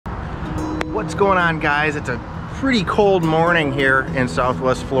What's going on, guys? It's a pretty cold morning here in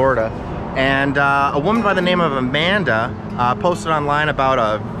Southwest Florida, and a woman by the name of Amanda posted online about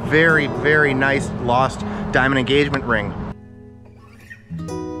a very, very nice lost diamond engagement ring.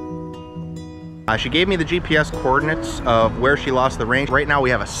 She gave me the GPS coordinates of where she lost the ring. Right now we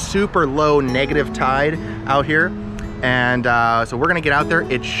have a super low negative tide out here, and so we're gonna get out there.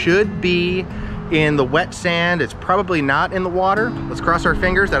 It should be in the wet sand. It's probably not in the water. Let's cross our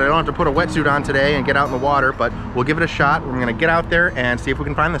fingers that I don't have to put a wetsuit on today and get out in the water, but we'll give it a shot. We're gonna get out there and see if we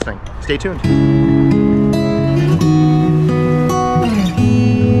can find this thing. Stay tuned.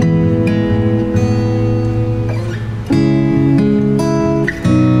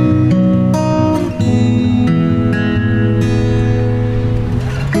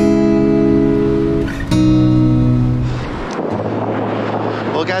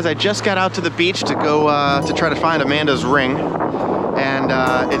 Guys, I just got out to the beach to go to try to find Amanda's ring, and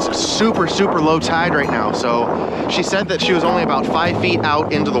it's super low tide right now. So she said that she was only about 5 feet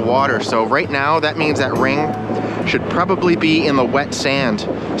out into the water. So right now that means that ring should probably be in the wet sand.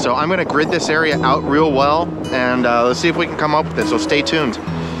 So I'm gonna grid this area out real well, and let's see if we can come up with it. So stay tuned.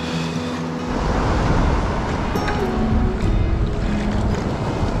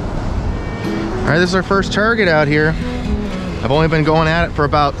 All right, this is our first target out here. I've only been going at it for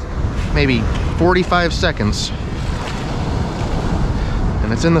about maybe 45 seconds.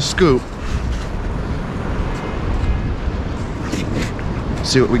 And it's in the scoop. Let's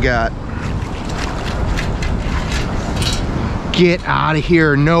see what we got. Get out of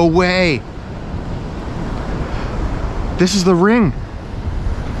here, no way. This is the ring.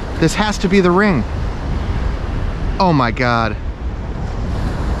 This has to be the ring. Oh my God.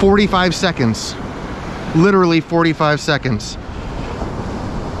 45 seconds. Literally 45 seconds.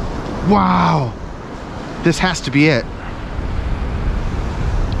 Wow. This has to be it.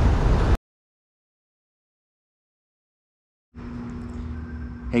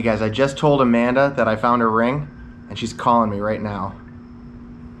 Hey guys, I just told Amanda that I found her ring, and she's calling me right now.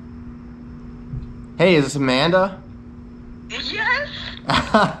 Hey, is this Amanda? Yes.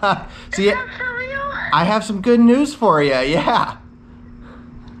 See, is that for real? I have some good news for you. Yeah.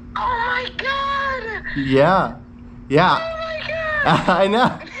 Oh my God. Yeah. Yeah. Oh my God. I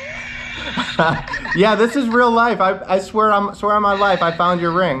know. Yeah, this is real life. I swear on my life, I found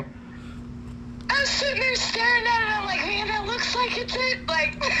your ring. I'm sitting there staring at it. I'm like, man, that looks like it's it.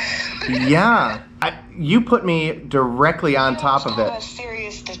 Like. Yeah. You put me directly on top of it. A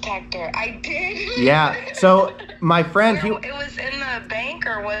serious detector. I did. Yeah. So my friend, it was in the bank,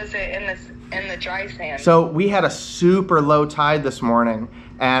 or was it in the dry sand? So we had a super low tide this morning,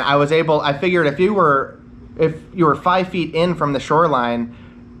 and I figured if you were 5 feet in from the shoreline,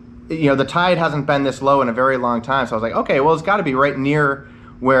 you know, the tide hasn't been this low in a very long time. So I was like, okay, well, it's got to be right near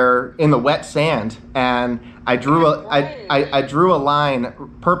where, in the wet sand. And I drew I drew a line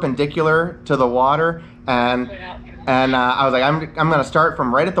perpendicular to the water, and I was like, I'm gonna start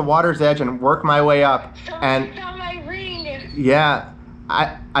from right at the water's edge and work my way up. And I found my ring. Yeah,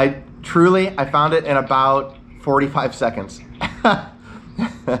 I truly found it in about 45 seconds.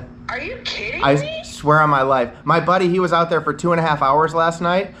 Are you kidding me? I swear on my life. My buddy, he was out there for 2.5 hours last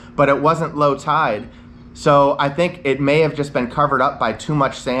night, but it wasn't low tide. So I think it may have just been covered up by too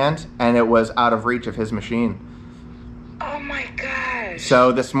much sand, and it was out of reach of his machine. Oh my gosh.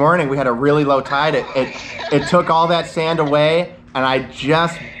 So this morning we had a really low tide. It took all that sand away, and I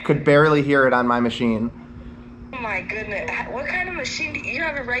just could barely hear it on my machine. Oh my goodness. What kind of machine do you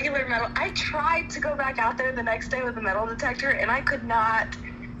have? A regular metal? I tried to go back out there the next day with a metal detector, and I could not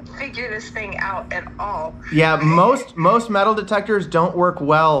figure this thing out at all. Yeah, most metal detectors don't work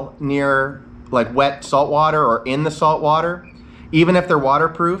well near like wet salt water or in the salt water. Even if they're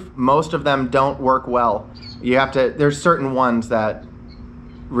waterproof, most of them don't work well. You have to, there's certain ones that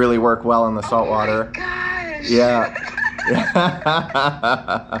really work well in the salt water. Oh my gosh. Yeah.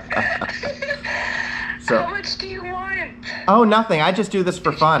 So, how much do you want? Oh, nothing. I just do this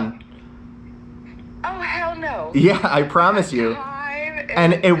for fun. Oh, hell no. Yeah, I promise you.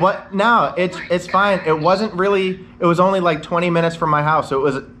 And it's fine. It wasn't really, it was only like 20 minutes from my house.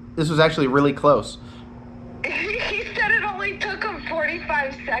 So this was actually really close. He said it only took him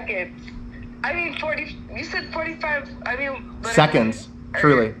 45 seconds. I mean, you said 45, I mean. Seconds,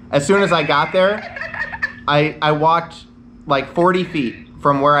 truly. As soon as I got there, I walked like 40 feet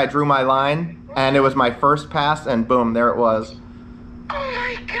from where I drew my line, and it was my first pass, and boom, there it was. Oh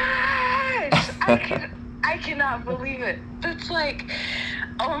my gosh. I cannot believe it. That's like,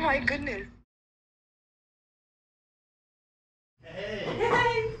 oh my goodness.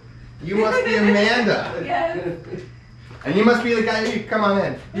 Hey. You must be Amanda. Yes. And you must be the guy. Come on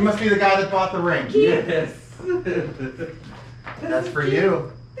in. You must be the guy that bought the ring. Yes. That's for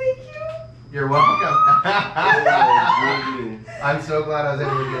you. Thank you. You're welcome. Oh, goodness. I'm so glad I was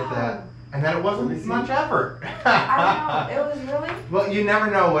able to get that. And that it wasn't much effort. I know. It was really. Well, you never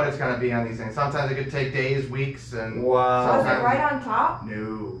know what it's going to be on these things. Sometimes it could take days, weeks, and Wow. Was it right on top?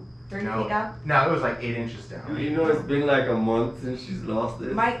 No. 3 No. feet down? No, it was like 8 inches down. You know, it's been like a month since she's lost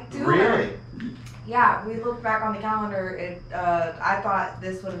it. Mike, too. Really? Yeah, we looked back on the calendar. I thought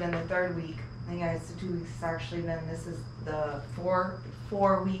this would have been the 3rd week. I think it's 2 weeks. It's actually been. This is the 4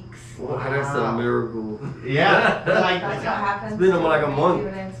 weeks. Wow, that's a Wow. miracle. Yeah. Like, That's what happens. It's been like a when month. you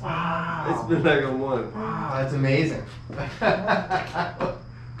leave it in, so- wow. It's been like a month. Wow, that's amazing.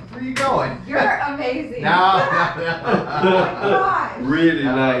 Where are you going? You're amazing. No, Oh my gosh. Really,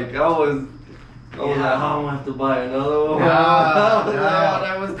 like I was like, oh, I'm gonna have to buy another one.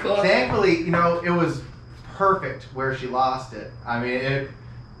 That was cool. Thankfully, you know, it was perfect where she lost it. I mean,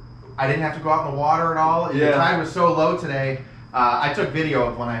 I didn't have to go out in the water at all. The Yeah. tide was so low today. I took video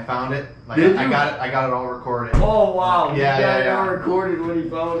of when I found it. Like, Did I you? got it all recorded. Oh wow! Yeah. I recorded when he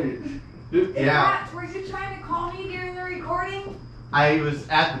found it. Yeah. Were you trying to call me during the recording? I was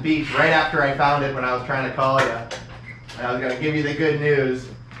at the beach right after I found it when I was trying to call you. And I was going to give you the good news.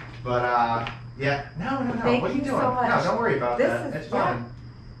 But, yeah. No. Thank What are you you doing? so much. No, don't worry about This that. is- It's fine.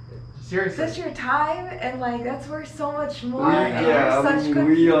 Seriously. Such your time, and like that's worth so much more. We- and yeah, you're I such mean, good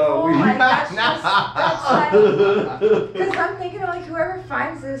we people. are- we- Like, that's like, Well, because I'm thinking like whoever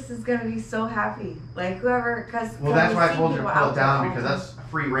finds this is gonna be so happy. Like whoever, because Well, that's why I told you to pull it down, because that's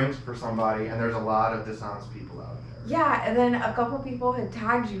free rings for somebody, and there's a lot of dishonest people out there. Yeah, and then a couple people had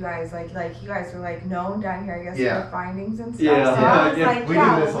tagged you guys, like you guys were like known down here, I guess, Yeah. for the findings and stuff. Yeah, so yeah, I was yeah. like, We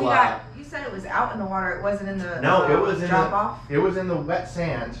yeah, do this a we lot. got. You said it was out in the water. It wasn't in the No, it was in drop the off. it was in the wet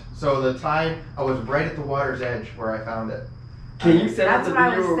sand. So the tide, I was right at the water's edge where I found it. can you send us That's the what I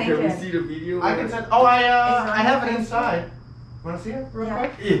video? was Or can we thinking. see the video? I can send. Oh, I on have it Facebook? inside. Want to see it real Yeah.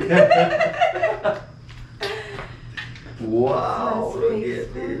 quick? Yeah. Wow! So Look that's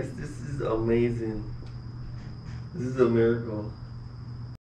at this. This is amazing. This is a miracle.